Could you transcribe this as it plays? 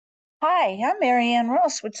Hi, I'm Marianne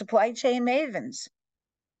Ross with Supply Chain Mavens.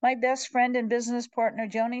 My best friend and business partner,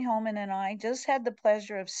 Joni Holman, and I just had the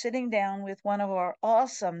pleasure of sitting down with one of our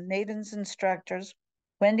awesome Mavens instructors,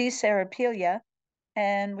 Wendy Serapiglia,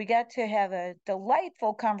 and we got to have a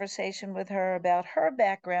delightful conversation with her about her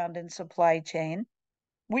background in supply chain.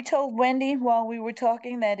 We told Wendy while we were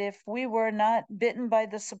talking that if we were not bitten by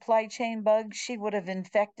the supply chain bug, she would have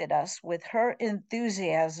infected us with her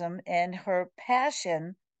enthusiasm and her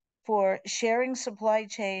passion for sharing supply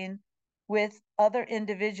chain with other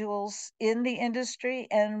individuals in the industry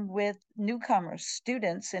and with newcomers,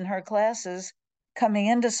 students in her classes coming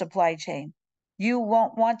into supply chain. You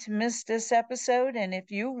won't want to miss this episode. And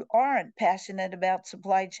if you aren't passionate about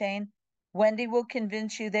supply chain, Wendy will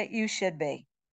convince you that you should be.